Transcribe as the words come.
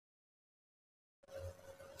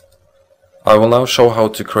I will now show how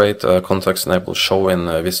to create a context-enabled show in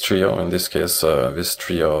Viz Trio, in this case Viz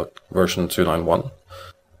Trio version 291.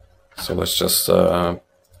 So let's just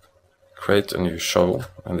create a new show.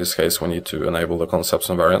 In this case we need to enable the concepts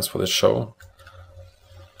and variants for this show.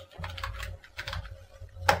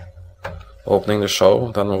 Opening the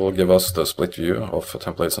show then will give us the split view of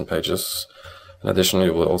templates and pages. In addition,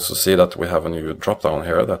 you will also see that we have a new drop-down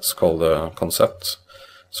here that's called concept.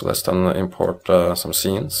 So let's then import some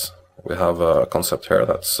scenes. We have a concept here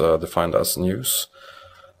that's defined as news.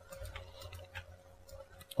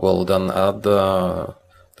 We'll then add the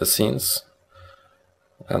scenes.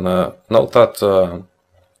 And note that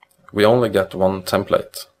we only get one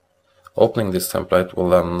template. Opening this template will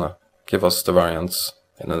then give us the variants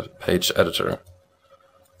in a page editor.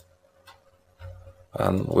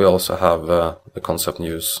 And we also have the concept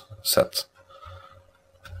news set.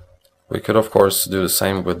 We could of course do the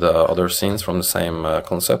same with the other scenes from the same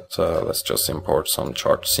concept. Let's just import some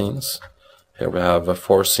chart scenes. Here we have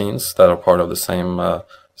 4 scenes that are part of the same,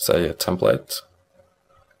 say, template.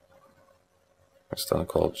 It's then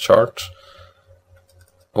called chart.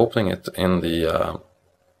 Opening it in the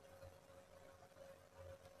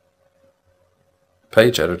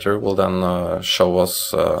page editor will then show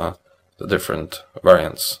us the different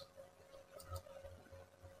variants.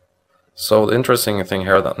 So the interesting thing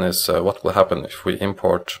here then is what will happen if we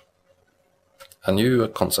import a new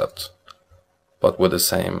concept but with the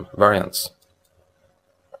same variants.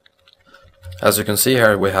 As you can see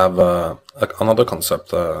here we have another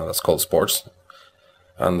concept that's called sports,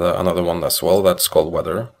 and another one as well that's called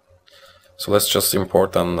weather. So let's just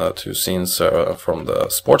import then 2 scenes from the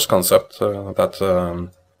sports concept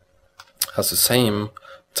that has the same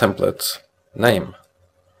template name.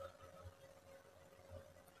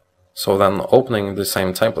 So then opening the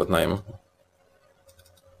same template name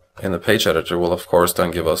in the page editor will of course then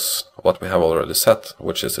give us what we have already set,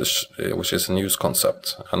 which is a news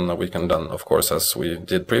concept. And we can then of course, as we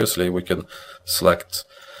did previously, we can select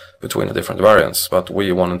between the different variants, but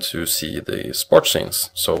we wanted to see the sports scenes,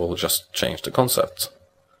 so we'll just change the concept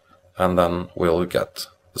and then we'll get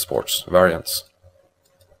the sports variants.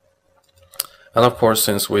 And of course,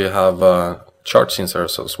 since we have chart scenes here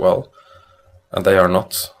as well, and they are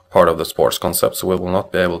not part of the sports concept, so we will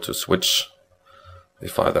not be able to switch.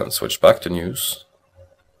 If I then switch back to news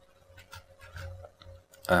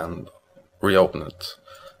and reopen it,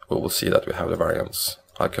 we will see that we have the variants.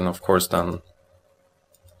 I can of course then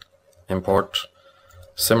import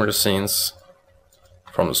similar scenes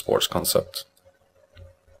from the sports concept.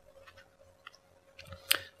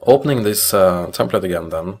 Opening this template again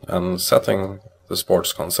then and setting the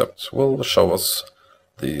sports concept will show us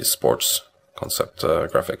the sports concept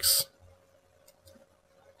graphics.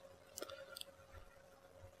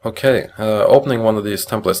 Okay, opening one of these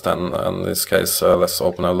templates then, in this case let's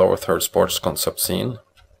open a lower third sports concept scene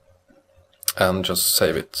and just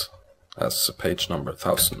save it as page number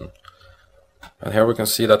 1000. And here we can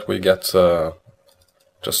see that we get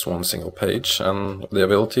just one single page and the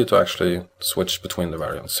ability to actually switch between the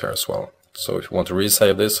variants here as well. So if you want to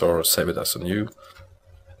resave this or save it as a new,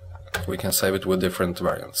 we can save it with different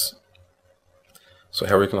variants. So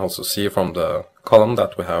here we can also see from the column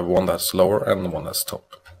that we have one that's lower and one that's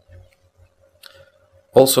top.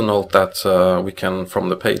 Also note that we can, from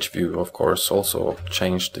the page view of course, also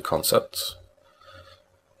change the concept.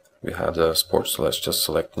 We had sports, so let's just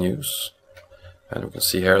select news. And we can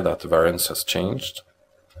see here that the variance has changed.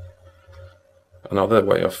 Another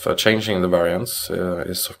way of changing the variance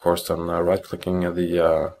is of course then right-clicking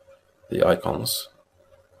the icons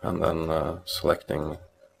and then selecting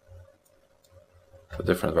the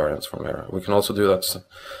different variants from here. We can also do that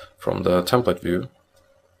from the template view,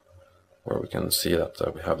 where we can see that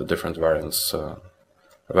we have the different variants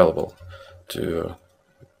available. To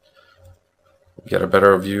get a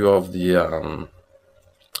better view of the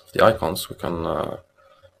icons, we can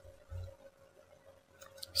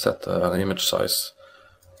set an image size.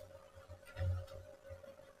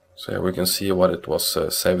 So here we can see what it was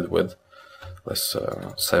saved with. Let's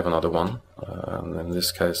save another one, and in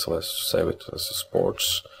this case let's save it as a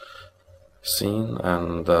sports scene,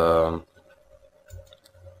 and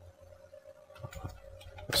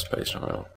this page number